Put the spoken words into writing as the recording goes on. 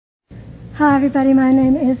Hi, everybody. My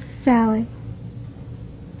name is Sally,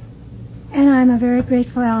 and I'm a very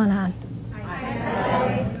grateful Al-Anon.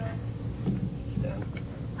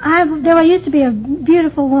 There used to be a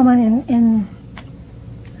beautiful woman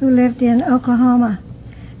who lived in Oklahoma,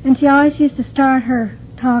 and she always used to start her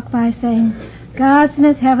talk by saying, "God's in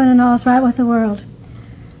His heaven and all's right with the world."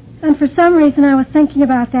 And for some reason, I was thinking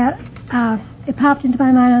about that. It popped into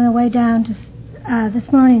my mind on the way down to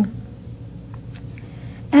this morning.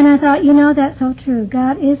 And I thought, that's so true.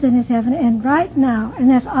 God is in His heaven, and right now, and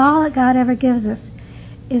that's all that God ever gives us,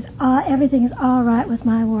 everything is all right with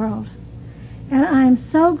my world. And I'm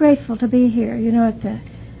so grateful to be here, at the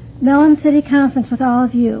Mellon City Conference with all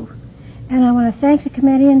of you. And I want to thank the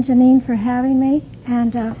committee and Janine for having me,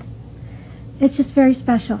 and it's just very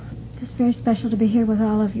special. Just very special to be here with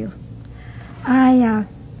all of you. I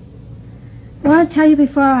want to tell you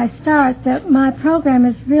before I start that my program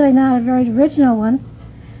is really not a very original one.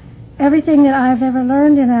 Everything that I've ever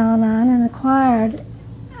learned in Al-Anon and acquired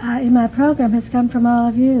in my program has come from all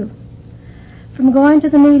of you. From going to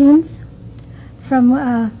the meetings, from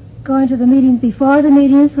going to the meetings before the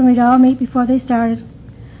meetings when we'd all meet before they started,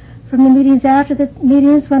 from the meetings after the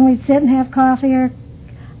meetings when we'd sit and have coffee or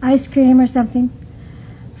ice cream or something,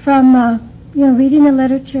 from reading the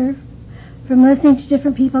literature, from listening to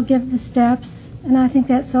different people give the steps, and I think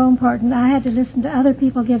that's so important. I had to listen to other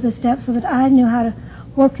people give the steps so that I knew how to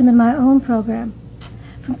work them in my own program.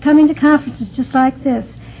 From coming to conferences just like this,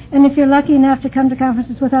 and if you're lucky enough to come to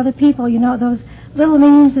conferences with other people, those little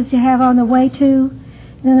meetings that you have on the way to,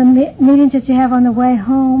 and then the meetings that you have on the way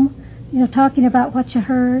home, talking about what you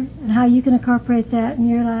heard and how you can incorporate that in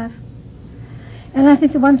your life. And I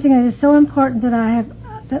think the one thing that is so important that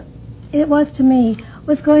it was to me,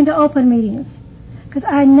 was going to open meetings. Because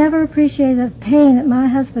I never appreciated the pain that my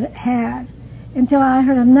husband had until I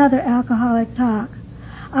heard another alcoholic talk.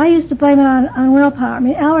 I used to blame it on willpower. I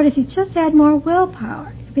mean, Albert, if you just had more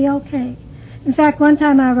willpower, it'd be okay. In fact, one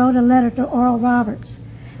time I wrote a letter to Oral Roberts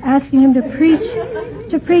asking him to preach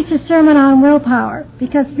a sermon on willpower,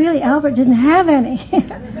 because really Albert didn't have any.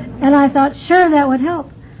 And I thought, sure, that would help.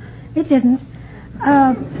 It didn't.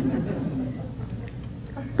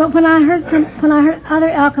 But when I heard other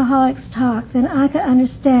alcoholics talk, then I could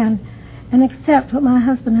understand and accept what my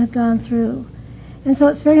husband had gone through. And so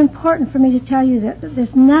it's very important for me to tell you that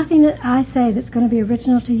there's nothing that I say that's going to be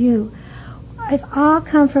original to you. It's all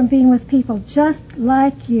come from being with people just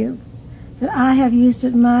like you, that I have used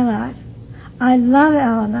it in my life. I love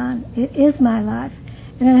Al-Anon. It is my life.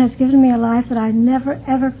 And it has given me a life that I never,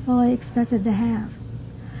 ever fully expected to have.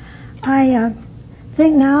 I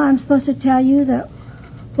think now I'm supposed to tell you that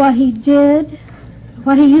what he did,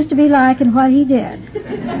 what he used to be like, and what he did.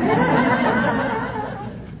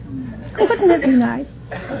 Wouldn't it be nice?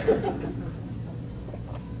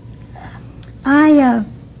 I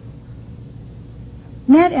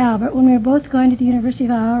met Albert when we were both going to the University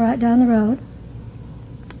of Iowa right down the road.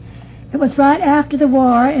 It was right after the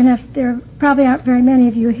war, and there probably aren't very many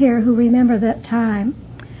of you here who remember that time,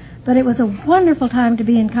 but it was a wonderful time to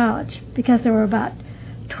be in college because there were about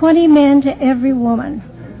 20 men to every woman,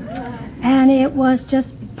 and it was just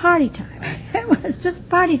party time. It was just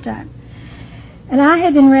party time. And I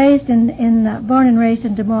had been born and raised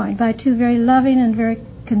in Des Moines by two very loving and very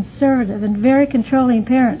conservative and very controlling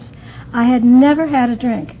parents. I had never had a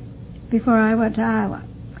drink before I went to Iowa.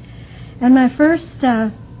 And my first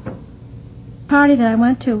party that I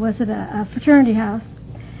went to was at a fraternity house.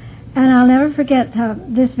 And I'll never forget how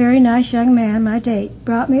this very nice young man, my date,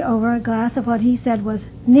 brought me over a glass of what he said was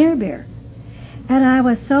near beer. And I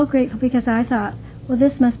was so grateful because I thought, well,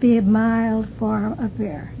 this must be a mild form of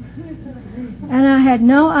beer. And I had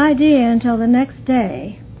no idea until the next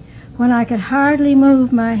day, when I could hardly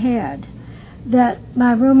move my head, that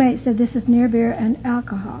my roommate said this is near beer and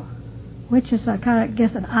alcohol, which is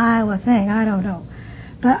an Iowa thing, I don't know.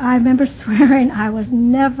 But I remember swearing I was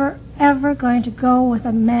never, ever going to go with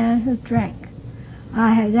a man who drank.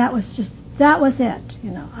 That was it,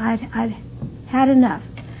 I'd had enough.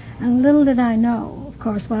 And little did I know, of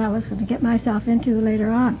course, what I was going to get myself into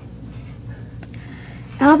later on.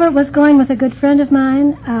 Albert was going with a good friend of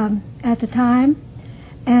mine at the time,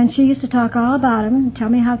 and she used to talk all about him and tell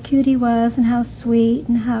me how cute he was and how sweet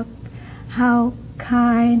and how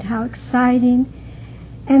kind, how exciting.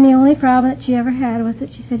 And the only problem that she ever had was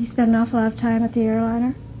that she said he spent an awful lot of time at the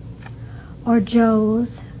airliner, or Joe's,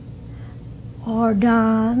 or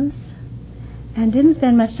Don's, and didn't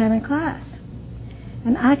spend much time in class.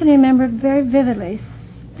 And I can remember very vividly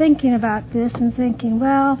thinking about this and thinking,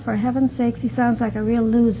 well, for heaven's sakes, he sounds like a real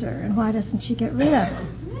loser, and why doesn't she get rid of him?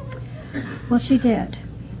 Well, she did.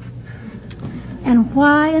 And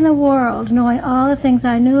why in the world, knowing all the things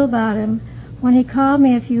I knew about him, when he called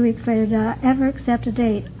me a few weeks later, did I ever accept a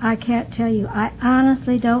date? I can't tell you. I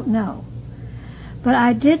honestly don't know. But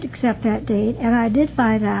I did accept that date, and I did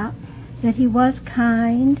find out that he was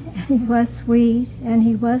kind, and he was sweet, and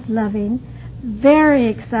he was loving. Very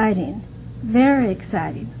exciting. Very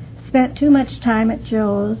exciting. Spent too much time at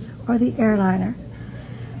Joe's or the airliner.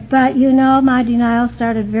 But, you know, my denial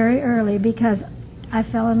started very early because I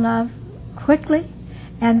fell in love quickly,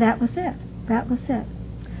 and that was it. That was it.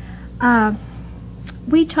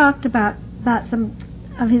 We talked about some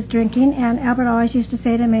of his drinking, and Albert always used to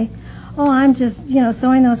say to me, "Oh, I'm just,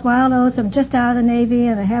 sowing those wild oats. I'm just out of the Navy,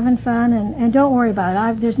 and I'm having fun, and don't worry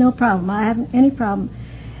about it. There's no problem. I haven't any problem."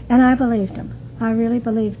 And I believed him. I really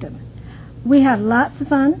believed him. We had lots of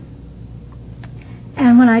fun.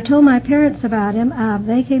 And when I told my parents about him,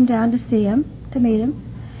 they came down to see him, to meet him.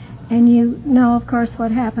 And you know, of course,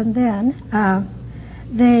 what happened then. I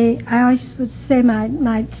always would say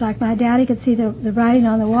it's like my daddy could see the writing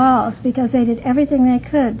on the walls because they did everything they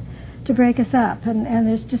could to break us up. And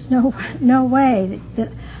there's just no way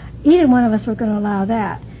that either one of us were going to allow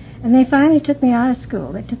that. And they finally took me out of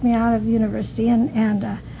school. They took me out of university, and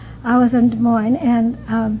I was in Des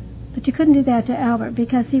Moines, but you couldn't do that to Albert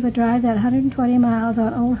because he would drive that 120 miles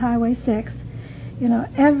on Old Highway 6,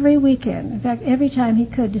 every weekend. In fact, every time he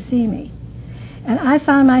could to see me. And I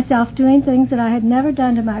found myself doing things that I had never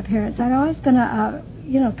done to my parents. I'd always been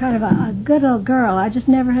kind of a good little girl. I just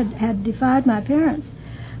never had defied my parents.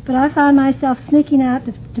 But I found myself sneaking out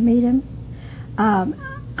to meet him.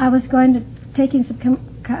 I was taking some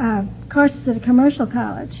courses at a commercial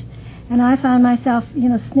college, and I found myself,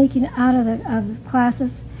 sneaking out of the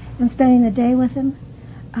classes and spending the day with him,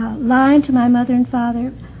 lying to my mother and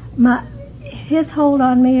father. His hold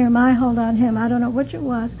on me or my hold on him, I don't know which it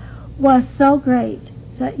was so great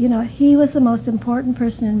that, he was the most important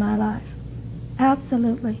person in my life.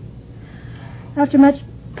 Absolutely. After much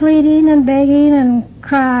pleading and begging and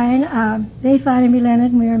crying, they finally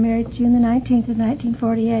relented, and we were married June the 19th of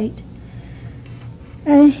 1948.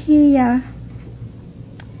 And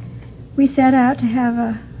we set out to have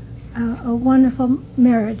a wonderful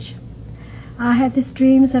marriage. I had these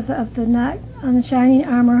dreams of the knight on the shining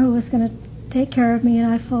armor who was going to take care of me,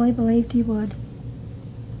 and I fully believed he would.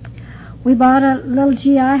 We bought a little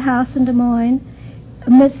GI house in Des Moines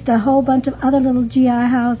amidst a whole bunch of other little GI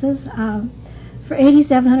houses for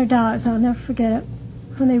 $8,700. I'll never forget it.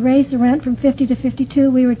 When they raised the rent from 50 to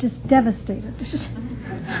 52, we were just devastated.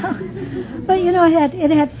 But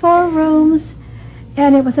it had 4 rooms,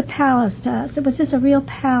 and it was a palace to us. It was just a real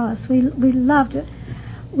palace. We loved it.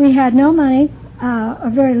 We had no money,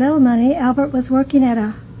 or very little money. Albert was working at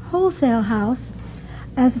a wholesale house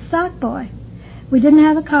as a stock boy. We didn't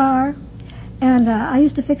have a car, and I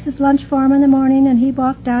used to fix his lunch for him in the morning, and he'd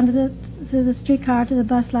walk down to the streetcar to the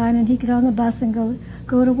bus line, and he'd get on the bus and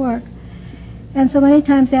go to work. And so many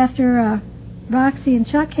times after Roxy and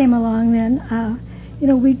Chuck came along, then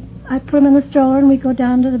I put him in the stroller, and we'd go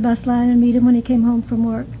down to the bus line and meet him when he came home from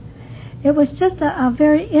work. It was just a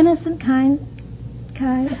very innocent kind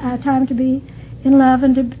time to be in love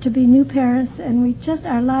and to be new parents, and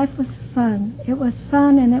our life was fun. It was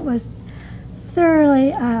fun, and it was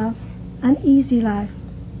thoroughly an easy life.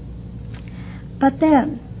 But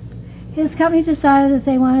then his company decided that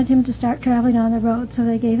they wanted him to start traveling on the road, so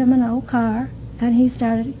they gave him an old car, and he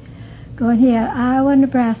started going. He had Iowa and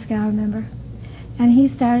Nebraska, I remember, and he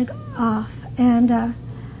started off. And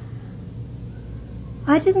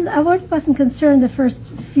I wasn't concerned the first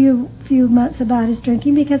few months about his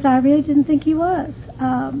drinking because I really didn't think he was.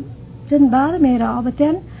 Didn't bother me at all. But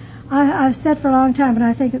then I've said for a long time, and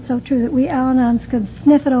I think it's so true, that we Al-Anons could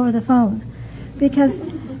sniff it over the phone, because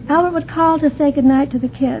Albert would call to say goodnight to the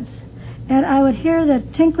kids, and I would hear the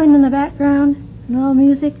tinkling in the background and all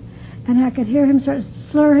music, and I could hear him sort of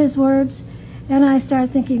slur his words, and I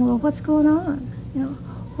started thinking, well, what's going on?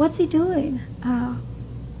 What's he doing?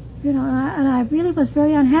 And I really was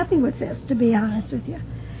very unhappy with this, to be honest with you.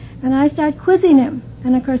 And I started quizzing him,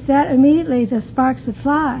 and of course that immediately the sparks would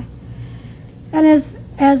fly. And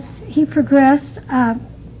as he progressed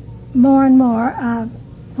more and more,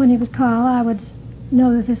 when he would call, I would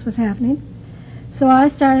know that this was happening. So I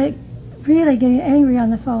started really getting angry on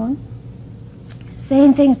the phone,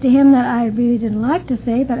 saying things to him that I really didn't like to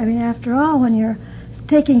say, but I mean, after all, when you're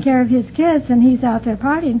taking care of his kids and he's out there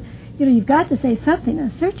partying, you've got to say something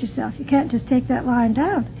and assert yourself. You can't just take that line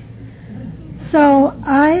down. So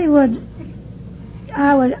I would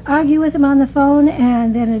argue with him on the phone,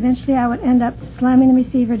 and then eventually I would end up slamming the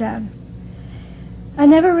receiver down. I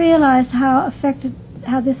never realized how affected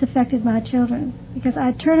how this affected my children, because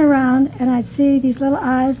I'd turn around and I'd see these little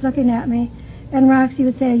eyes looking at me, and Roxy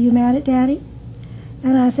would say, "Are you mad at Daddy?"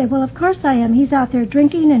 And I'd say, "Well, of course I am. He's out there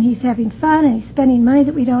drinking, and he's having fun, and he's spending money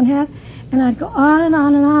that we don't have." And I'd go on and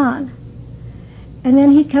on and on. And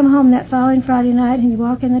then he'd come home that following Friday night, and he'd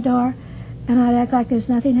walk in the door, and I'd act like there's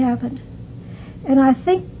nothing happened. And I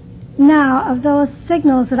think now of those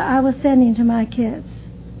signals that I was sending to my kids.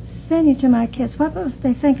 What would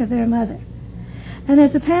they think of their mother? And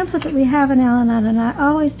there's a pamphlet that we have in Al-Anon, and I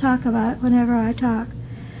always talk about it whenever I talk,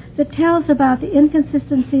 that tells about the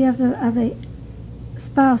inconsistency of the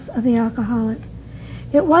spouse of the alcoholic.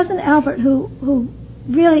 It wasn't Albert who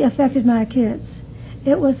really affected my kids.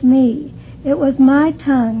 It was me. It was my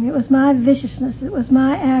tongue. It was my viciousness. It was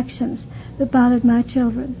my actions that bothered my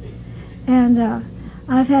children. And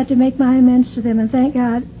I've had to make my amends to them, and thank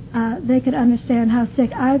God they could understand how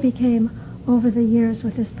sick I became over the years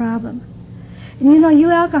with this problem. And you know, you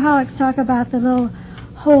alcoholics talk about the little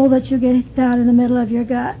hole that you get down in the middle of your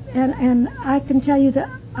gut, and I can tell you that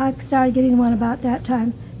I started getting one about that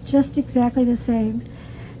time, just exactly the same.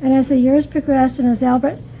 And as the years progressed and as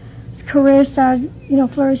Albert's career started,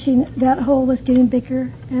 flourishing, that hole was getting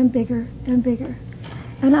bigger and bigger and bigger.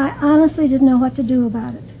 And I honestly didn't know what to do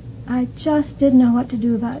about it. I just didn't know what to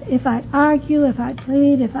do about it. If I'd argue, if I'd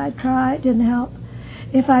plead, if I'd try, it didn't help.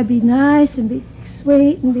 If I'd be nice and be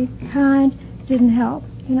sweet and be kind, it didn't help.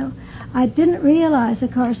 I didn't realize,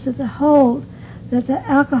 of course, that the hold that the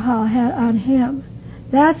alcohol had on him.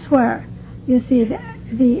 That's where, you see,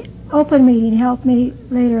 the open meeting helped me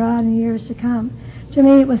later on in years to come. To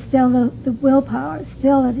me, it was still the willpower,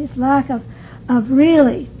 still his lack of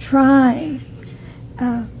really trying.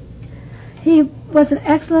 He was an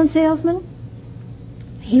excellent salesman.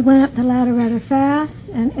 He went up the ladder rather fast,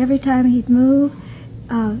 and every time he'd move,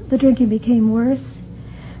 the drinking became worse.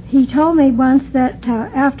 He told me once that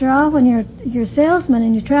after all, when you're a salesman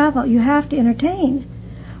and you travel, you have to entertain.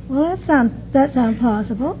 Well, that sounds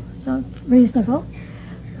plausible, sounds reasonable.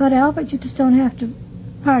 But Albert, you just don't have to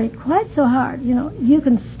party quite so hard. You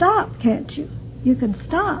can stop, can't you? You can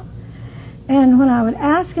stop. And when I would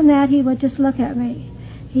ask him that, he would just look at me.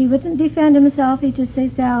 He wouldn't defend himself. He'd just say,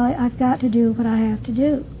 "Sally, I've got to do what I have to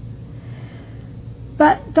do.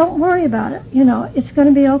 But don't worry about it. It's going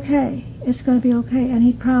to be okay. It's going to be okay." And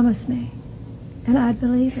he'd promise me. And I'd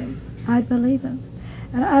believe him.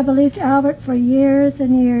 And I believed Albert for years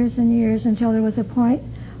and years and years, until there was a point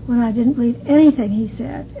when I didn't believe anything he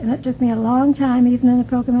said. And it took me a long time, even in the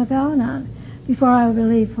program of Al-Anon, before I would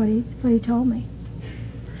believe what he told me.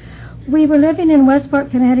 We were living in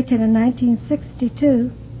Westport, Connecticut in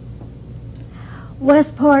 1962.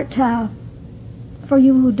 Westport, for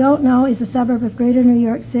you who don't know, is a suburb of Greater New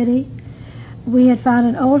York City. We had found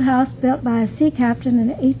an old house built by a sea captain in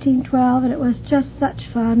 1812, and it was just such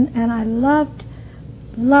fun, and I loved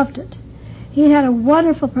it. He had a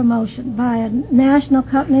wonderful promotion by a national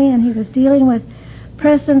company, and he was dealing with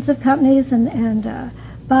presidents of companies and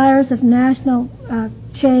buyers of national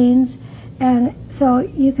chains, and so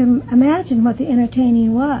you can imagine what the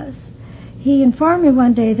entertaining was. He informed me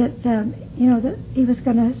one day that that he was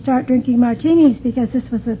going to start drinking martinis, because this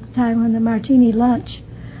was the time when the martini lunch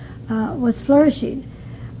was flourishing.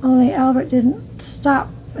 Only Albert didn't stop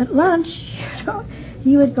at lunch.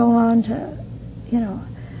 He would go on to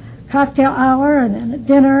cocktail hour and then a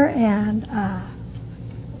dinner, and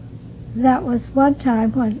that was one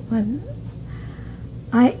time when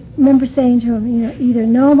I remember saying to him, either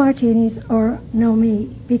no martinis or no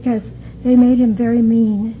me, because they made him very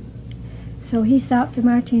mean. So he stopped the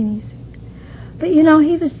martinis. But he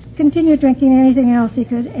was continued drinking anything else he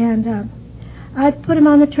could, and I'd put him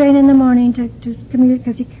on the train in the morning to commute,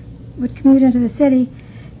 because he would commute into the city,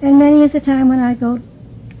 and many is the time when I'd go to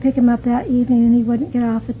pick him up that evening and he wouldn't get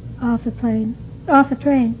off the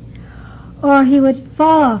train, or he would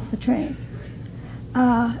fall off the train,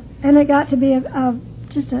 and it got to be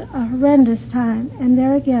just a horrendous time. And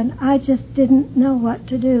there again, I just didn't know what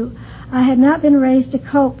to do. I had not been raised to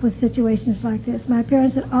cope with situations like this. My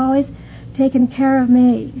parents had always taken care of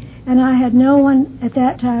me, and I had no one at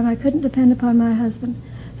that time. I couldn't depend upon my husband,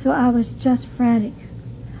 so I was just frantic.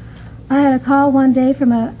 I had a call one day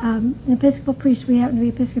from an Episcopal priest. We happened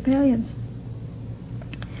to be Episcopalians.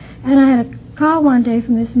 And I had a call one day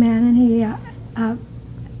from this man, and he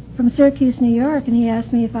from Syracuse, New York, and he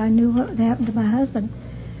asked me if I knew what had happened to my husband.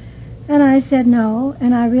 And I said no,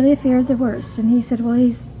 and I really feared the worst. And he said, "Well,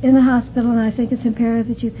 he's in the hospital, and I think it's imperative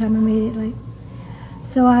that you come immediately."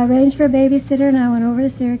 So I arranged for a babysitter, and I went over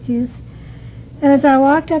to Syracuse. And as I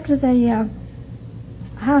walked up to the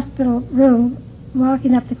hospital room,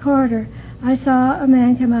 walking up the corridor, I saw a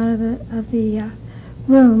man come out of the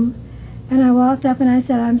room, and I walked up and I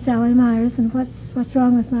said, "I'm Sally Myers, and what's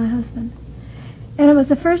wrong with my husband?" And it was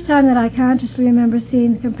the first time that I consciously remember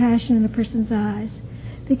seeing the compassion in a person's eyes,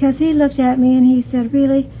 because he looked at me and he said,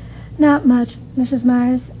 "Really, not much, Mrs.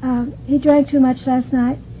 Myers. He drank too much last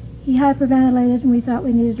night. He hyperventilated, and we thought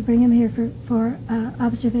we needed to bring him here for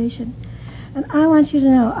observation." And I want you to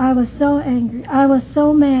know, I was so angry. I was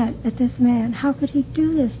so mad at this man. How could he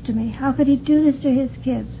do this to me? How could he do this to his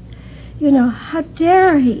kids? You know, how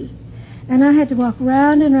dare he? And I had to walk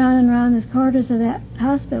round and round and round the corridors of that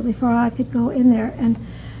hospital before I could go in there and,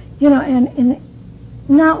 you know, and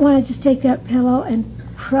not want to just take that pillow and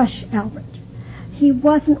crush Albert. He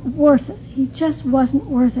wasn't worth it. He just wasn't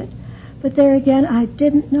worth it. But there again, I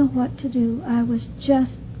didn't know what to do. I was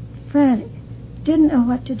just frantic. Didn't know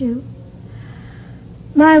what to do.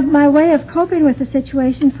 My way of coping with the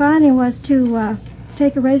situation finally was to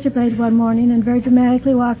take a razor blade one morning and very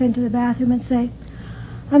dramatically walk into the bathroom and say,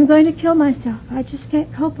 "I'm going to kill myself. I just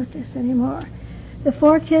can't cope with this anymore." The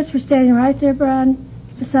 4 kids were standing right there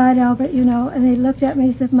beside Albert, you know, and they looked at me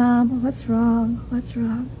and said, "Mom, what's wrong? What's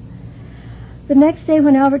wrong?" The next day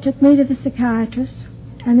when Albert took me to the psychiatrist,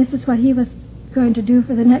 and this is what he was going to do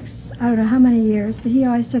for the next, I don't know how many years, but he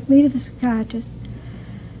always took me to the psychiatrist.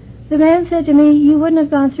 The man said to me, "You wouldn't have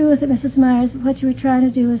gone through with it, Mrs. Myers. What you were trying to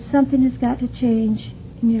do is something has got to change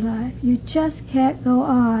in your life. You just can't go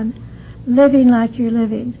on living like you're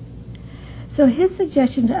living." So his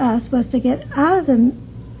suggestion to us was to get out of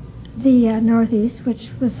the Northeast, which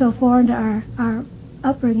was so foreign to our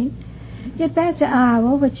upbringing, get back to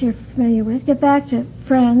Iowa, which you're familiar with, get back to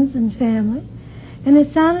friends and family. And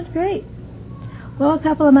it sounded great. Well, a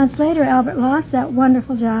couple of months later, Albert lost that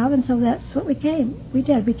wonderful job, and so that's what we did.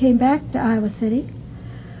 We came back to Iowa City,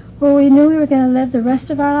 where we knew we were going to live the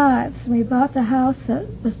rest of our lives. And we bought the house that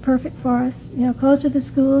was perfect for us, you know, close to the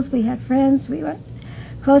schools. We had friends. We went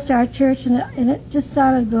close to our church, and it just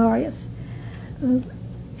sounded glorious.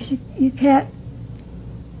 You can't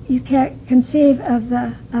conceive of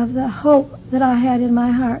the hope that I had in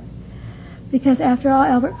my heart, because after all,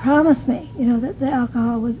 Albert promised me, you know, that the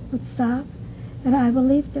alcohol would stop. And I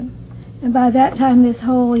believed him. And by that time, this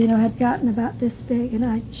hole, you know, had gotten about this big, and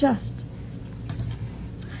I just...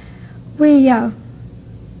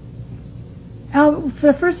 Albert, for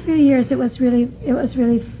the first few years, it was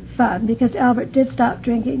really fun, because Albert did stop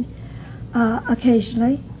drinking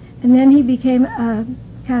occasionally, and then he became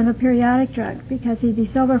kind of a periodic drunk, because he'd be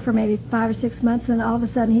sober for maybe 5 or 6 months, and all of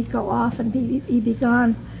a sudden he'd go off and he'd be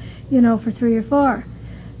gone, you know, for 3 or 4.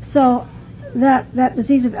 So that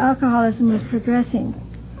disease of alcoholism was progressing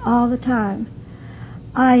all the time.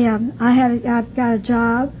 I got a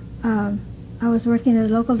job. I was working at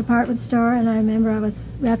a local department store, and I remember I was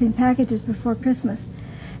wrapping packages before Christmas,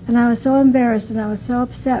 and I was so embarrassed and I was so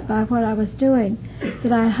upset by what I was doing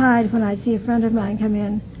that I'd hide when I'd see a friend of mine come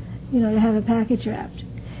in, you know, to have a package wrapped.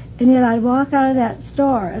 And yet I'd walk out of that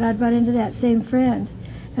store and I'd run into that same friend,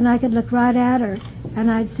 and I could look right at her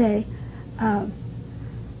and I'd say,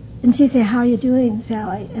 and she'd say, "How are you doing,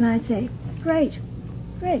 Sally?" And I'd say, "Great,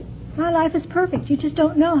 great. My life is perfect. You just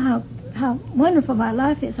don't know how wonderful my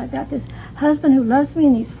life is. I've got this husband who loves me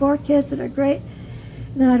and these 4 kids that are great."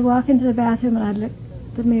 And then I'd walk into the bathroom and I'd look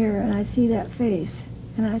at the mirror and I'd see that face.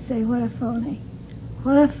 And I'd say, "What a phony.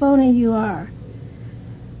 What a phony you are."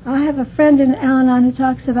 I have a friend in Al-Anon who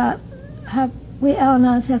talks about how we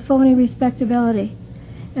Al-Anons have phony respectability.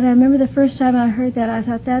 And I remember the first time I heard that, I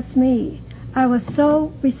thought, that's me. I was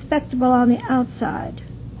so respectable on the outside,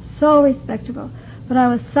 so respectable, but I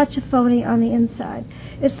was such a phony on the inside.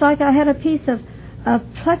 It's like I had a piece of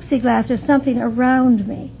plexiglass or something around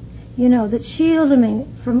me, you know, that shielded me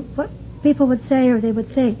from what people would say or they would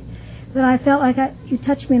think. That I felt like you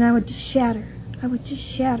touched me and I would just shatter. I would just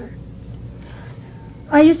shatter.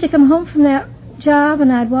 I used to come home from that job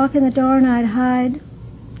and I'd walk in the door and I'd hide.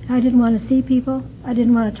 I didn't want to see people. I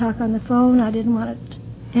didn't want to talk on the phone. I didn't want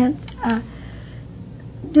to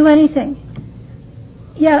do anything.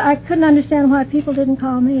 Yet I couldn't understand why people didn't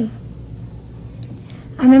call me.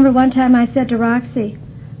 I remember one time I said to Roxy,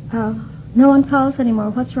 "No one calls anymore.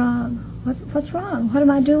 What's wrong? What's wrong? What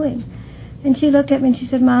am I doing?" And she looked at me and she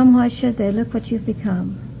said, "Mom, why should they? Look what you've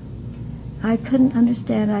become." I couldn't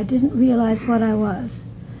understand. I didn't realize what I was.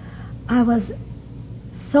 I was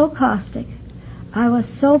so caustic. I was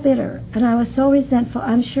so bitter, and I was so resentful.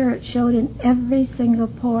 I'm sure it showed in every single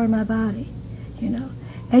pore in my body, you know.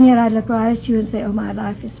 And yet I'd look right at you and say, "Oh, my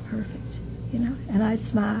life is perfect," you know. And I'd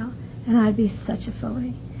smile, and I'd be such a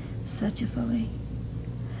phony, such a phony.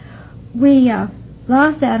 We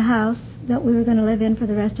lost that house that we were going to live in for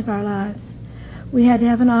the rest of our lives. We had to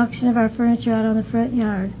have an auction of our furniture out on the front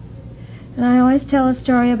yard. And I always tell a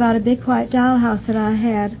story about a big white dollhouse that I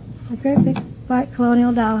had, a great big white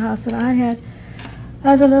colonial dollhouse that I had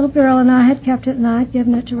as a little girl, and I had kept it, and I had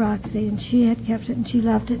given it to Roxy, and she had kept it, and she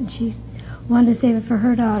loved it, and she wanted to save it for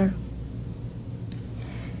her daughter.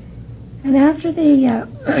 And after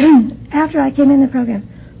after I came in the program,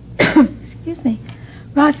 excuse me,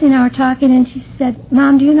 Roxy and I were talking, and she said,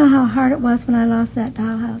 "Mom, do you know how hard it was when I lost that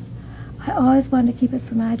dollhouse? I always wanted to keep it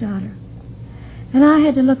for my daughter." And I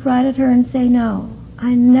had to look right at her and say, no,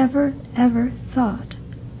 I never, ever thought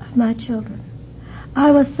of my children.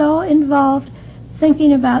 I was so involved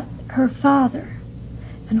thinking about her father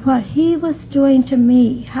and what he was doing to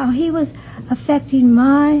me, how he was affecting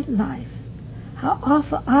my life, how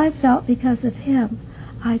awful I felt because of him.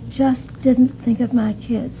 I just didn't think of my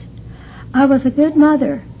kids. I was a good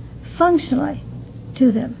mother, functionally,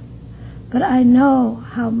 to them, but I know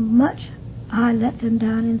how much I let them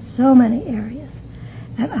down in so many areas,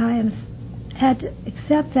 and I had to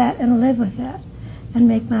accept that and live with that and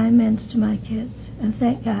make my amends to my kids. And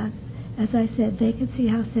thank God, as I said, they could see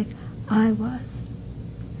how sick I was.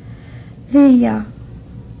 We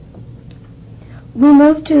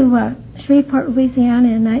moved to Shreveport, Louisiana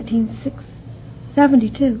in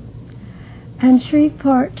 1972. And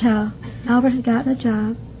Shreveport, Albert had gotten a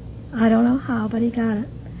job. I don't know how, but he got it.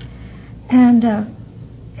 And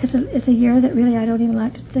it's a year that really I don't even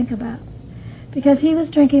like to think about. Because he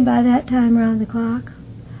was drinking by that time around the clock.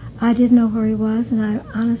 I didn't know where he was, and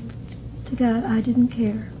honest to God, I didn't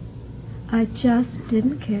care. I just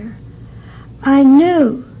didn't care. I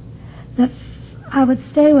knew that I would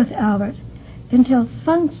stay with Albert until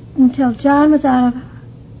John was out of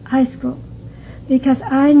high school, because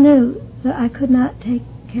I knew that I could not take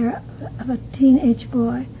care of a teenage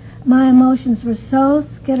boy. My emotions were so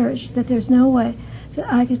skitterish that there's no way that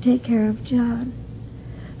I could take care of John.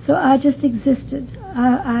 So I just existed.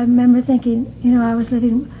 I remember thinking, I was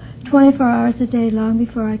living 24 hours a day long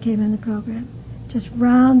before I came in the program, just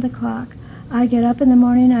round the clock. I'd get up in the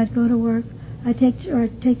morning, I'd go to work, I'd take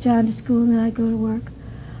John to school, and then I'd go to work.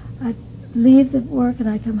 I'd leave the work, and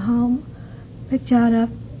I'd come home, pick John up,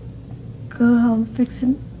 go home, fix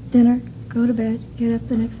him dinner, go to bed, get up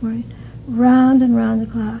the next morning, round and round the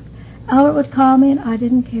clock. Albert would call me, and I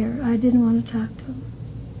didn't care. I didn't want to talk to him.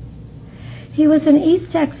 He was in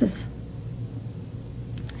East Texas,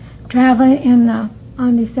 traveling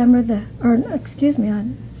on September the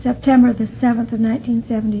 7th of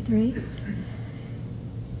 1973.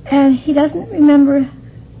 And he doesn't remember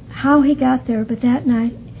how he got there, but that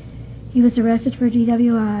night he was arrested for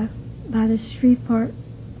DWI by the Shreveport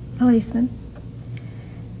policeman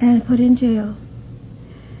and put in jail.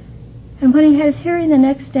 And when he had his hearing the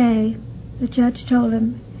next day, the judge told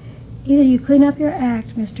him, either you clean up your act,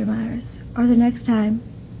 Mr. Myers, or the next time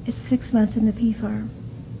it's 6 months in the P farm.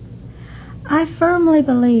 I firmly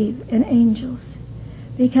believe in angels,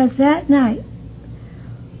 because that night,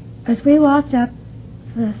 as we walked up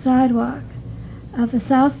the sidewalk of the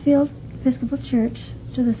Southfield Episcopal Church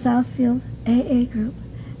to the Southfield AA group,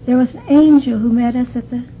 there was an angel who met us at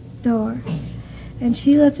the door. And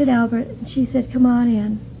she looked at Albert and she said, "Come on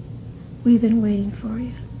in. We've been waiting for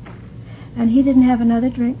you." And he didn't have another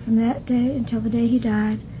drink from that day until the day he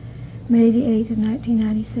died, May the 8th of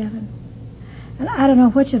 1997. And I don't know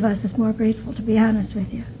which of us is more grateful, to be honest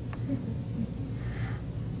with you.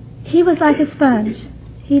 He was like a sponge.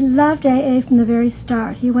 He loved AA from the very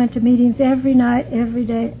start. He went to meetings every night, every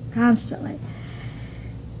day, constantly.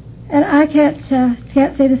 And I can't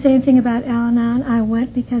say the same thing about Al-Anon. I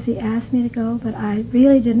went because he asked me to go, but I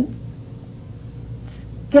really didn't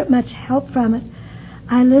get much help from it.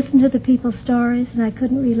 I listened to the people's stories, and I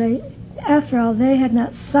couldn't relate. After all, they had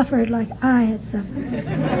not suffered like I had suffered.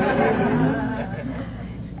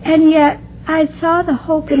 And yet, I saw the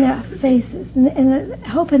hope in their faces and the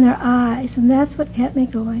hope in their eyes, and that's what kept me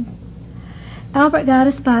going. Albert got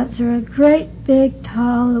a sponsor, a great, big,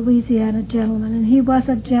 tall Louisiana gentleman, and he was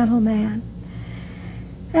a gentleman.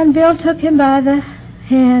 And Bill took him by the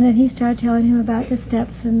hand, and he started telling him about the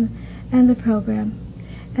steps and the program.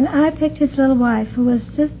 And I picked his little wife, who was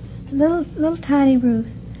just little tiny Ruth,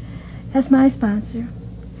 as my sponsor.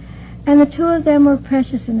 And the two of them were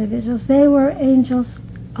precious individuals. They were angels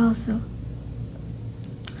also.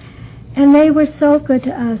 And they were so good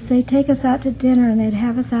to us. They'd take us out to dinner, and they'd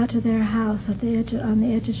have us out to their house on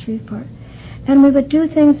the edge of Shreveport. And we would do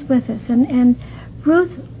things with us. And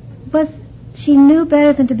Ruth she knew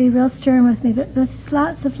better than to be real stern with me, but with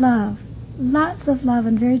lots of love,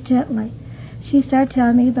 and very gently, she started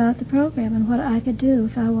telling me about the program and what I could do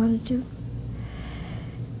if I wanted to.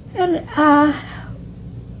 And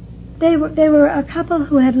they were a couple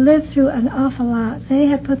who had lived through an awful lot. They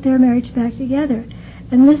had put their marriage back together,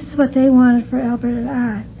 and this is what they wanted for Albert and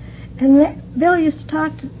I. And Bill used to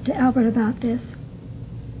talk to Albert about this.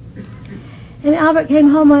 And Albert came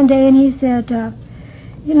home one day and he said,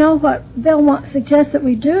 you know what Bill suggests that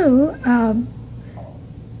we do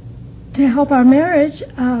to help our marriage,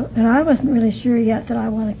 and I wasn't really sure yet that I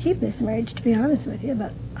want to keep this marriage, to be honest with you,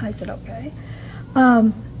 but I said, okay.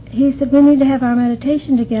 He said, we need to have our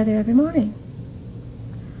meditation together every morning.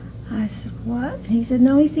 I said, what? And he said,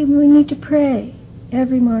 no, he said, we need to pray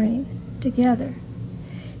every morning together.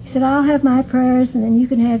 He said, I'll have my prayers and then you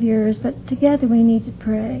can have yours, but together we need to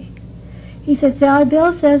pray. He said, Sally,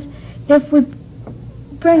 Bill says if we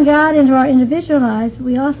bring God into our individual lives,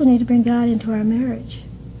 we also need to bring God into our marriage.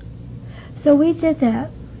 So we did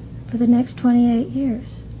that for the next 28 years,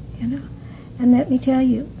 you know. And let me tell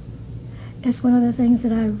you, it's one of the things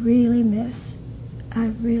that I really miss. I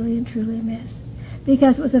really and truly miss.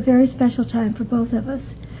 Because it was a very special time for both of us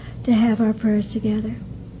to have our prayers together.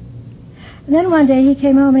 And then one day he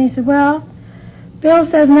came home and he said, well, Bill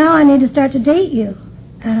says now I need to start to date you.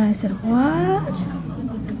 And I said, what?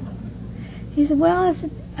 He said, well, I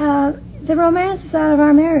said, the romance is out of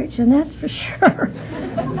our marriage, and that's for sure.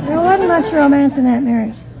 There wasn't much romance in that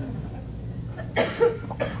marriage.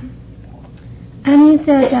 And he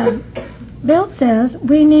said, Bill says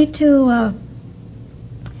we need to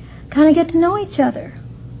kind of get to know each other.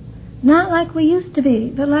 Not like we used to be,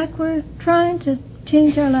 but like we're trying to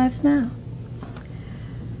change our lives now.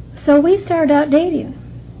 So we started out dating.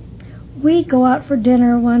 We'd go out for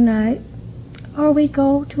dinner one night, or we'd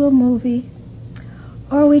go to a movie,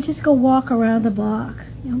 or we'd just go walk around the block.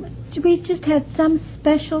 You know, we just had some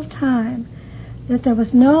special time that there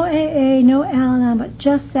was no AA, no Al-Anon, but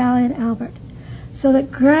just Sally and Albert, so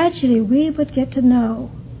that gradually we would get to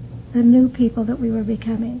know the new people that we were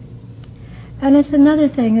becoming. And it's another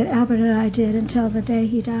thing that Albert and I did until the day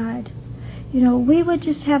he died. You know, we would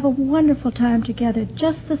just have a wonderful time together,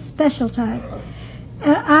 just the special time.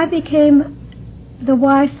 And I became the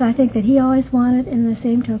wife, I think, that he always wanted, and in the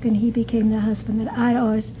same token, he became the husband that I'd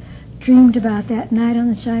always dreamed about, that night on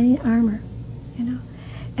the shining armor, you know.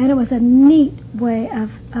 And it was a neat way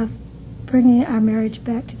of bringing our marriage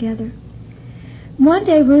back together. One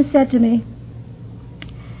day Ruth said to me,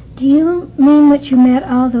 do you mean that you met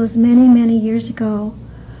all those many, many years ago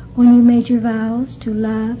when you made your vows to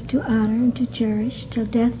love, to honor, and to cherish till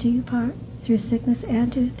death do you part, through sickness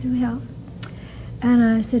and through health? And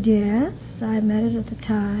I said, yes, I met it at the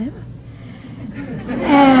time.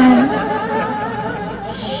 And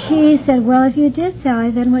she said, well, if you did,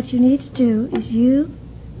 Sally, then what you need to do is you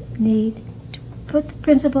need to put the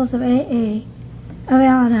principles of AA, of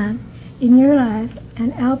Al-Anon, in your life,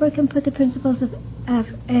 and Albert can put the principles of AA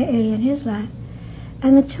in his life.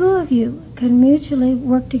 And the two of you can mutually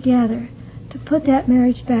work together to put that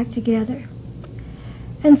marriage back together.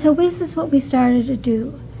 And so this is what we started to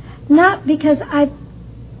do. Not because I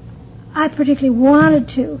particularly wanted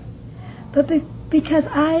to, but because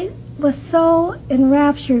I was so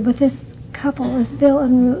enraptured with this couple, as Bill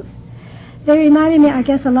and Ruth. They reminded me, I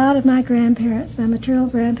guess, a lot of my grandparents, my maternal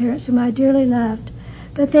grandparents, whom I dearly loved.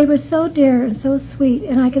 But they were so dear and so sweet,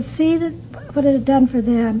 and I could see what it had done for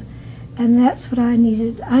them, and that's what I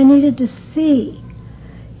needed. I needed to see.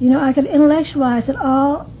 You know, I could intellectualize it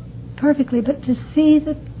all perfectly, but to see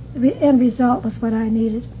the end result was what I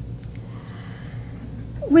needed.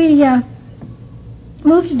 We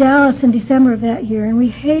moved to Dallas in December of that year, and we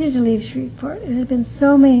hated to leave Shreveport. It had been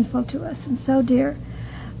so meaningful to us and so dear.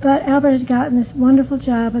 But Albert had gotten this wonderful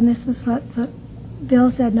job, and this was what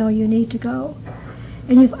Bill said, no, you need to go.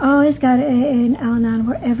 And you've always got AA and Al-Anon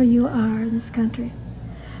wherever you are in this country.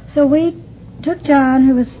 So we took John,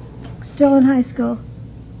 who was still in high school,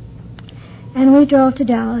 and we drove to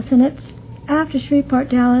Dallas. And it's after Shreveport,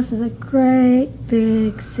 Dallas is a great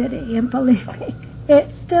big city, and believe me, it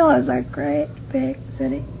still is a great big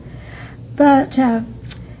city. But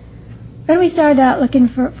then we started out looking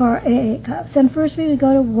for AA clubs. And first we would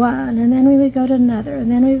go to one, and then we would go to another,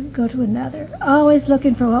 and then we would go to another. Always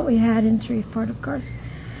looking for what we had in Shreveport, of course.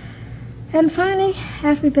 And finally,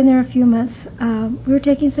 after we'd been there a few months, we were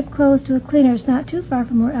taking some clothes to a cleaner's not too far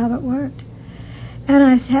from where Albert worked. And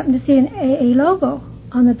I happened to see an AA logo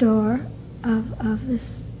on the door of this,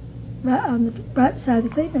 on the right side of the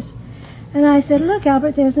cleaner's. And I said, look,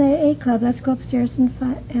 Albert, there's an AA club. Let's go upstairs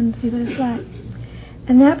and see what it's like.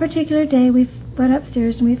 And that particular day, we went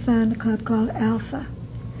upstairs and we found a club called Alpha.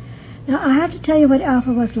 Now, I have to tell you what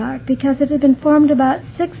Alpha was like, because it had been formed about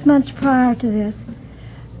 6 months prior to this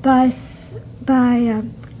by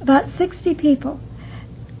about 60 people,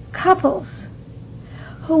 couples,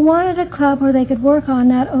 who wanted a club where they could work on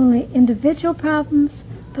not only individual problems,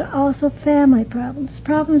 but also family problems,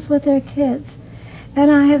 problems with their kids. And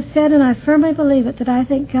I have said, and I firmly believe it, that I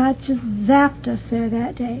think God just zapped us there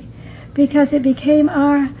that day, because it became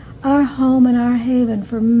our home and our haven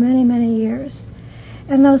for many, many years.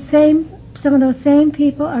 And some of those same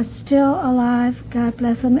people are still alive, God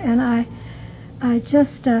bless them, and I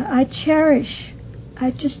just cherish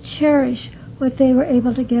what they were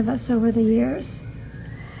able to give us over the years.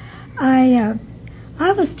 I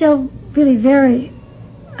was still really very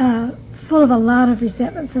full of a lot of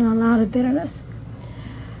resentments and a lot of bitterness.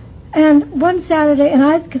 And one Saturday,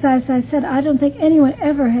 and because as I said, I don't think anyone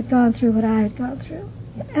ever had gone through what I had gone through.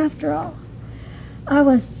 After all, I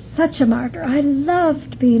was such a martyr. I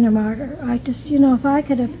loved being a martyr. I just, if I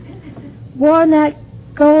could have worn that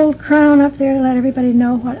gold crown up there to let everybody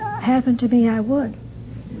know what happened to me, I would.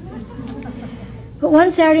 But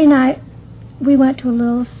one Saturday night, we went to a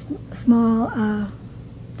little small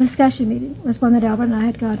discussion meeting. It was one that Albert and I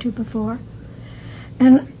had gone to before.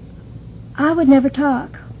 And I would never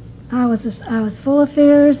talk. I was full of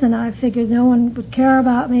fears, and I figured no one would care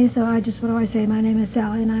about me, so I just would always say, my name is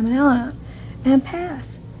Sally, and I'm an Al-Anon, and pass.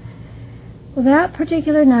 Well, that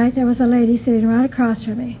particular night, there was a lady sitting right across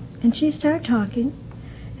from me, and she started talking,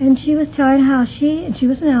 and she was telling how she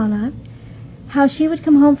was an Al-Anon, how she would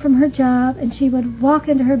come home from her job, and she would walk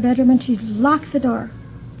into her bedroom, and she'd lock the door.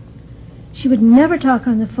 She would never talk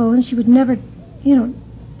on the phone. She would never,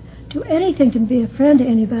 do anything to be a friend to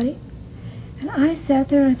anybody. And I sat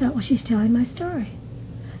there and I thought, well, she's telling my story.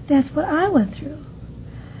 That's what I went through.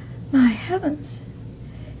 My heavens.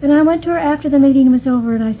 And I went to her after the meeting was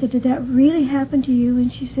over, and I said, did that really happen to you?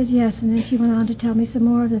 And she said, yes. And then she went on to tell me some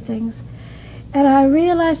more of the things. And I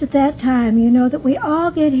realized at that time, that we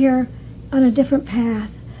all get here on a different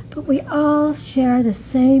path, but we all share the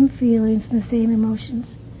same feelings and the same emotions.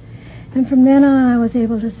 And from then on, I was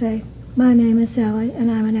able to say, my name is Sally,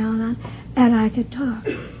 and I'm an Al-Anon, and I could talk.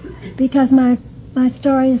 Because my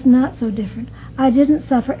story is not so different. I didn't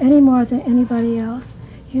suffer any more than anybody else,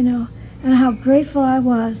 and how grateful I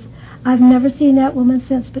was. I've never seen that woman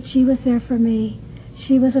since, but she was there for me.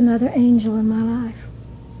 She was another angel in my life.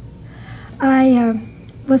 I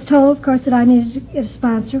was told, of course, that I needed to get a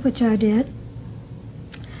sponsor, which I did.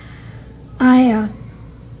 I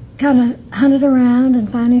kind of hunted around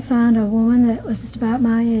and finally found a woman that was just about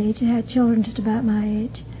my age, and had children just about my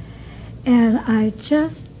age. And I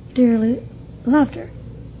just dearly loved her.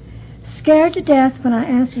 Scared to death when I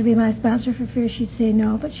asked her to be my sponsor for fear she'd say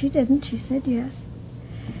no, but she didn't. She said yes.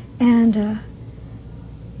 And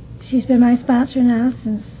she's been my sponsor now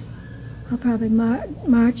since probably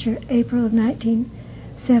March or April of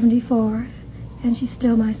 1974, and she's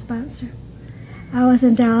still my sponsor. I was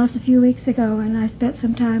in Dallas a few weeks ago, and I spent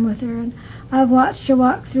some time with her, and I've watched her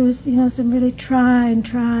walk through, some really trying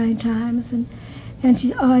times, and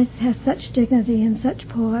she always has such dignity and such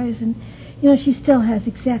poise, and, she still has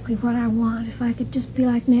exactly what I want. If I could just be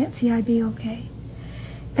like Nancy, I'd be okay.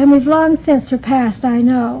 And we've long since surpassed, I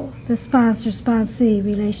know, the sponsor-sponsee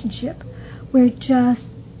relationship. We're just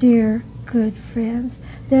dear, good friends.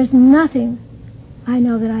 There's nothing I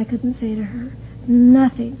know that I couldn't say to her.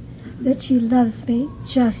 Nothing. That she loves me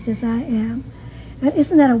just as I am. And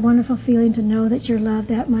isn't that a wonderful feeling to know that you're loved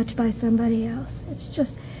that much by somebody else? It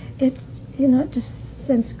just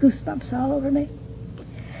sends goosebumps all over me.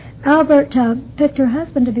 Albert picked her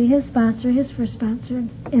husband to be his sponsor, his first sponsor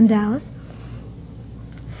in Dallas.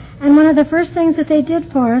 And one of the first things that they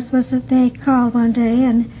did for us was that they called one day,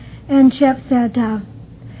 and Shep said,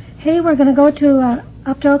 hey, we're going to go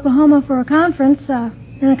up to Oklahoma for a conference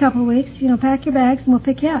in a couple of weeks. Pack your bags and we'll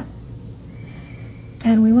pick you up.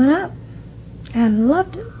 And we went up and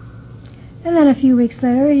loved it. And then a few weeks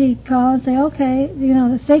later, he'd call and say, okay,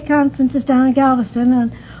 the state conference is down in Galveston,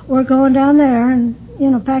 and we're going down there, and,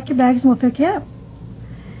 pack your bags and we'll pick you up.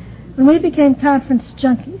 And we became conference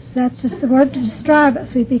junkies. That's just the word to describe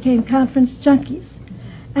us. We became conference junkies.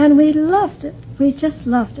 And we loved it. We just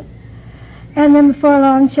loved it. And then before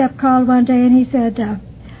long, Shep called one day, and he said,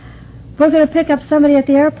 we're going to pick up somebody at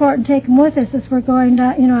the airport and take them with us as we're going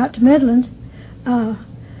down, out to Midland.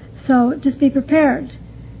 So just be prepared.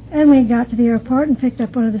 And we got to the airport and picked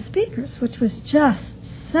up one of the speakers, which was just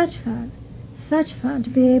such fun to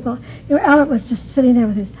be able. Albert was just sitting there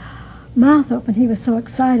with his mouth open. He was so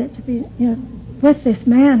excited to be, with this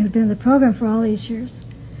man who'd been in the program for all these years.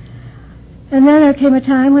 And then there came a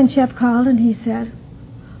time when Shep called and he said,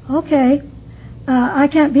 okay, I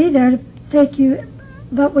can't be there to take you,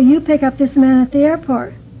 but will you pick up this man at the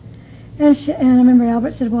airport? And I remember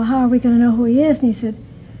Albert said, well, how are we going to know who he is? And he said,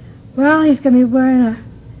 well, he's going to be wearing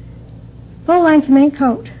full-length mink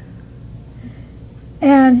coat.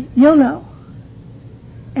 And you'll know.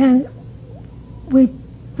 And we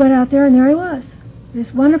went out there, and there he was,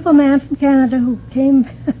 this wonderful man from Canada who came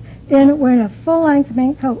in wearing a full-length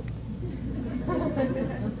mink coat.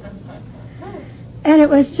 And it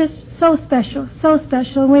was just so special, so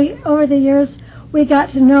special. We, over the years, we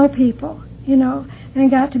got to know people, you know, and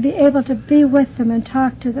got to be able to be with them and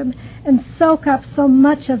talk to them and soak up so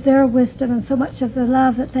much of their wisdom and so much of the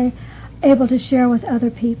love that they're able to share with other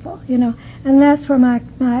people, you know. And that's where my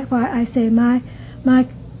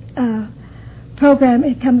program,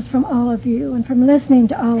 it comes from all of you and from listening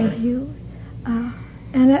to all of you.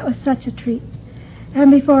 And that was such a treat.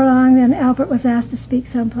 And before long, then Albert was asked to speak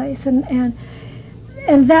someplace,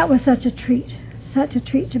 and that was such a treat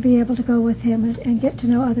to be able to go with him and get to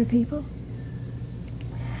know other people.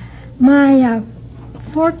 My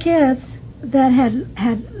 4 kids that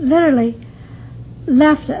had literally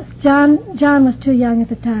left us. John was too young at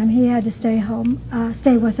the time. He had to stay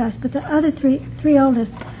with us. But the other three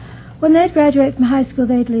oldest, when they'd graduate from high school,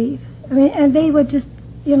 they'd leave. I mean, and they would just,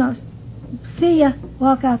 you know, see ya,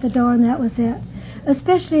 walk out the door, and that was it.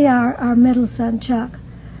 Especially our middle son, Chuck.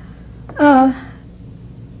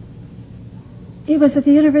 He was at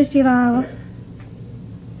the University of Iowa.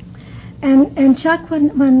 And Chuck,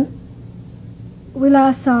 when we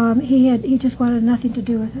last saw him, he just wanted nothing to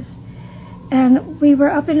do with us. And we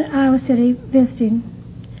were up in Iowa City visiting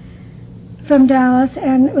from Dallas,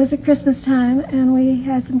 and it was at Christmas time, and we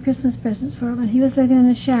had some Christmas presents for him, and he was living in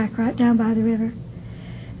a shack right down by the river.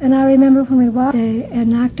 And I remember when we walked in and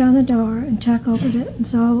knocked on the door, and Chuck opened it and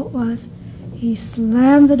saw what it was. He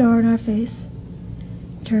slammed the door in our face,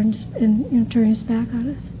 turned his back on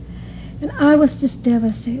us. And I was just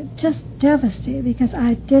devastated, because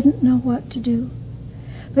I didn't know what to do.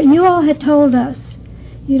 But you all had told us,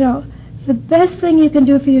 you know, the best thing you can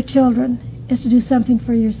do for your children is to do something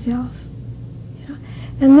for yourself. You know?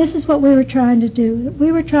 And this is what we were trying to do.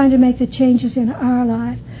 We were trying to make the changes in our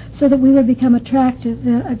life so that we would become attractive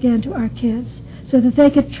then again to our kids, so that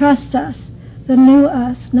they could trust us, the new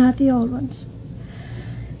us, not the old ones.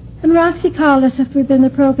 And Roxy called us after we'd been in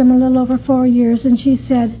the program a little over 4 years, and she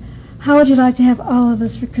said, "How would you like to have all of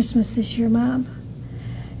us for Christmas this year, Mom?"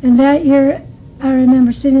 And that year, I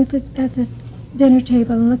remember sitting at the dinner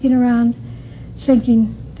table and looking around,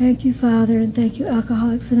 thinking, "Thank you, Father, and thank you,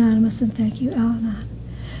 Alcoholics Anonymous, and thank you, Al-Anon."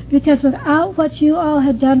 Because without what you all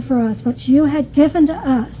had done for us, what you had given to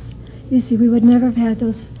us, you see, we would never have had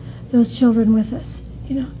those children with us,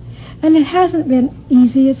 you know. And it hasn't been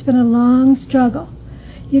easy. It's been a long struggle.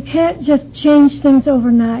 You can't just change things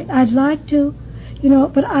overnight. I'd like to, you know,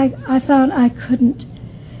 but I found I couldn't.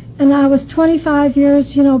 And I was 25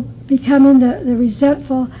 years, you know, becoming the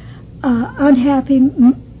resentful, unhappy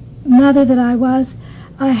mother that I was.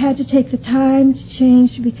 I had to take the time to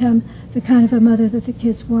change to become the kind of a mother that the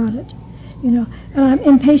kids wanted, you know. And I'm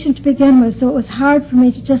impatient to begin with, so it was hard for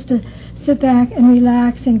me to sit back and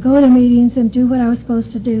relax and go to meetings and do what I was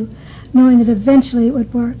supposed to do, knowing that eventually it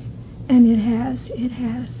would work. And it has.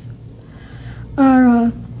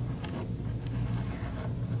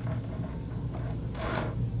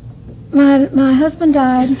 My husband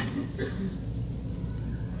died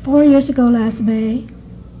 4 years ago last May.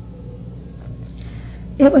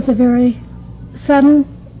 It was a very sudden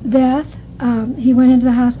death. He went into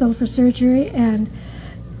the hospital for surgery, and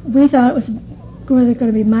we thought it was going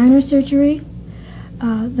to be minor surgery.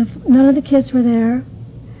 None of the kids were there.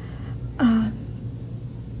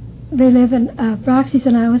 They live in, Roxy's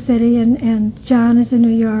in Iowa City, and John is in New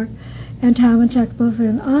York, and Tom and Chuck both are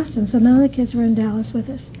in Austin, so none of the kids were in Dallas with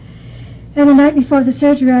us. And the night before the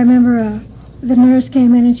surgery, I remember the nurse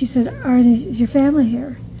came in and she said, "Arnie, is your family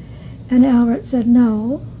here?" And Albert said,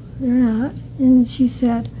 "No, they're not." And she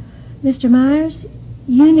said, "Mr. Myers,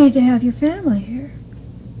 you need to have your family here.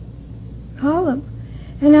 Call them."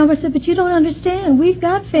 And Albert said, "But you don't understand. We've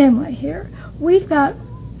got family here. We've got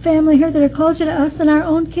family here that are closer to us than our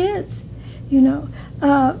own kids, you know.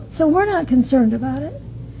 So we're not concerned about it."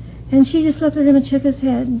 And she just looked at him and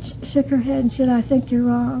shook her head and said, "I think you're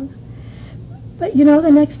wrong." But, you know,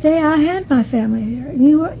 the next day I had my family here. And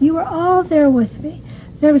you were all there with me.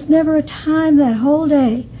 There was never a time that whole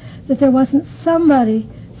day that there wasn't somebody,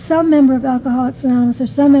 some member of Alcoholics Anonymous or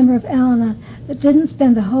some member of Al-Anon that didn't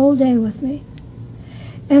spend the whole day with me.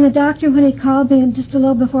 And the doctor, when he called me just a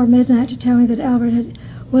little before midnight to tell me that Albert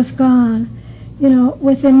was gone, you know,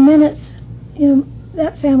 within minutes, you know,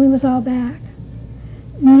 that family was all back.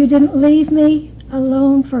 And you didn't leave me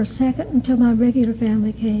alone for a second until my regular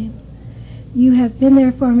family came. You have been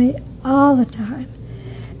there for me all the time.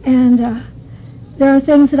 And there are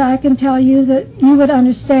things that I can tell you that you would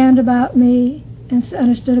understand about me and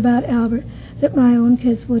understood about Albert that my own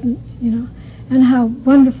kids wouldn't, and how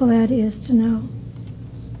wonderful that is to know.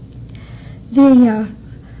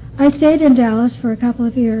 I stayed in Dallas for a couple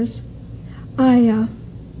of years. I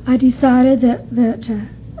decided that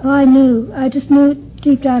I just knew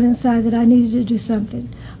deep down inside that I needed to do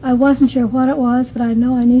something. I wasn't sure what it was, but I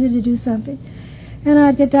know I needed to do something. And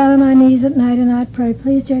I'd get down on my knees at night and I'd pray,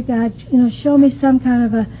 please, dear God, show me some kind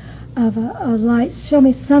of a light, show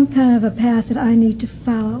me some kind of a path that I need to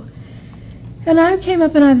follow. And I came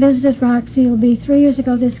up and I visited Roxy. It'll be 3 years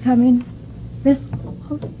ago in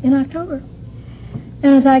October.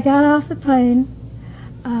 And as I got off the plane,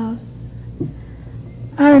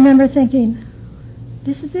 I remember thinking,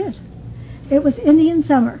 this is it. It was Indian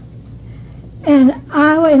summer. And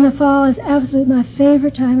Iowa in the fall is absolutely my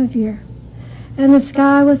favorite time of year. And the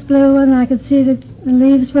sky was blue, and I could see the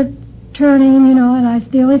leaves were turning, and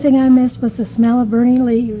the only thing I missed was the smell of burning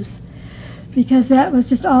leaves, because that was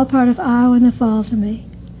just all part of Iowa in the fall to me.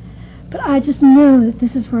 But I just knew that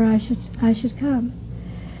this is where I should come.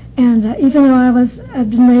 And even though I'd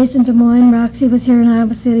been raised in Des Moines, Roxy was here in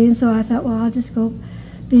Iowa City, and so I thought, well, I'll just go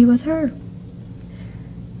be with her.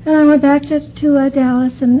 And I went back to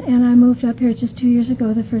Dallas, and I moved up here just 2 years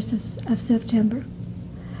ago, the 1st of September.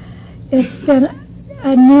 It's been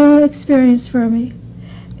a new experience for me.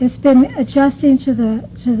 It's been adjusting to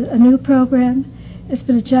a new program. It's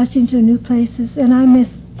been adjusting to new places,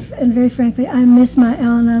 and very frankly, I miss my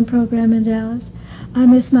Al-Anon program in Dallas. I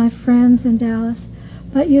miss my friends in Dallas.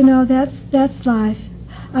 But that's life.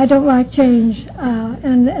 I don't like change,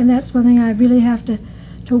 and that's one thing I really have to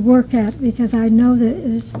work at, because I know that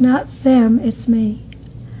it's not them, it's me.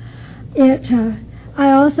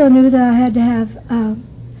 I also knew that I had to have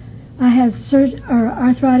I had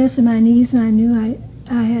arthritis in my knees, and I knew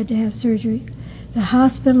I had to have surgery. The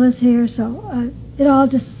hospital is here, so it all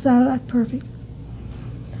just sounded like perfect.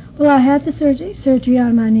 Well, I had the surgery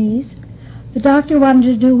on my knees. The doctor wanted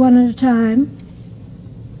to do one at a time,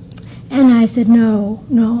 and I said, no,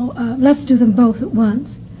 let's do them both at once.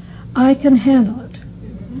 I can handle it.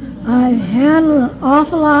 I handle an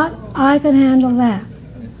awful lot. I can handle that.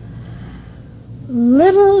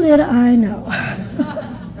 Little did I know.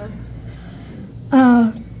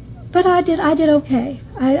 But I did okay.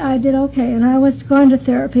 I did okay, and I was going to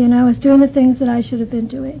therapy, and I was doing the things that I should have been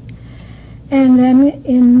doing. And then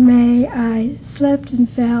in May, I slipped and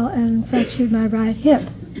fell and fractured my right hip.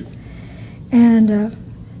 And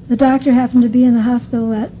the doctor happened to be in the hospital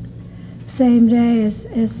that same day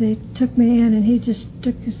as they took me in, and he just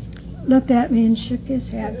looked at me and shook his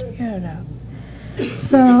head.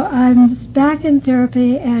 So I'm back in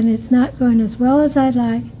therapy, and it's not going as well as I'd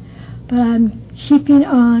like, but I'm keeping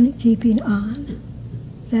on.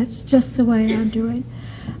 That's just the way I'm doing.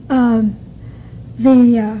 When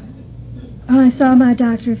I saw my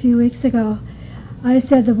doctor a few weeks ago, I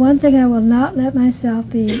said the one thing I will not let myself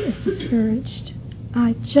be is discouraged.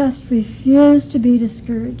 I just refuse to be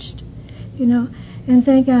discouraged, and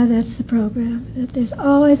thank God that's the program, that there's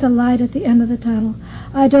always a light at the end of the tunnel.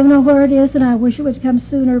 I don't know where it is, and I wish it would come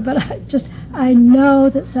sooner, but I know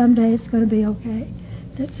that someday it's going to be okay,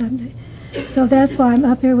 that someday. So that's why I'm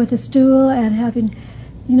up here with a stool and having,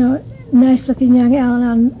 nice-looking young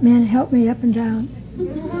Al-Anon men help me up and down.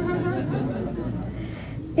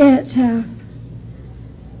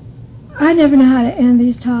 I never know how to end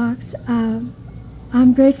these talks.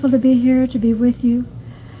 I'm grateful to be here, to be with you.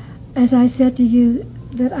 As I said to you,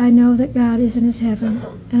 that I know that God is in his heaven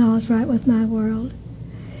and all is right with my world.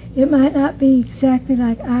 It might not be exactly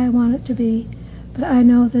like I want it to be, but I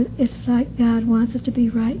know that it's like God wants it to be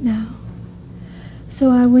right now. So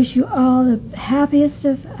I wish you all the happiest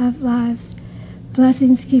of lives.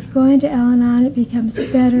 Blessings. Keep going to Al-Anon. It becomes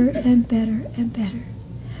better and better and better.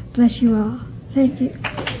 Bless you all. Thank you.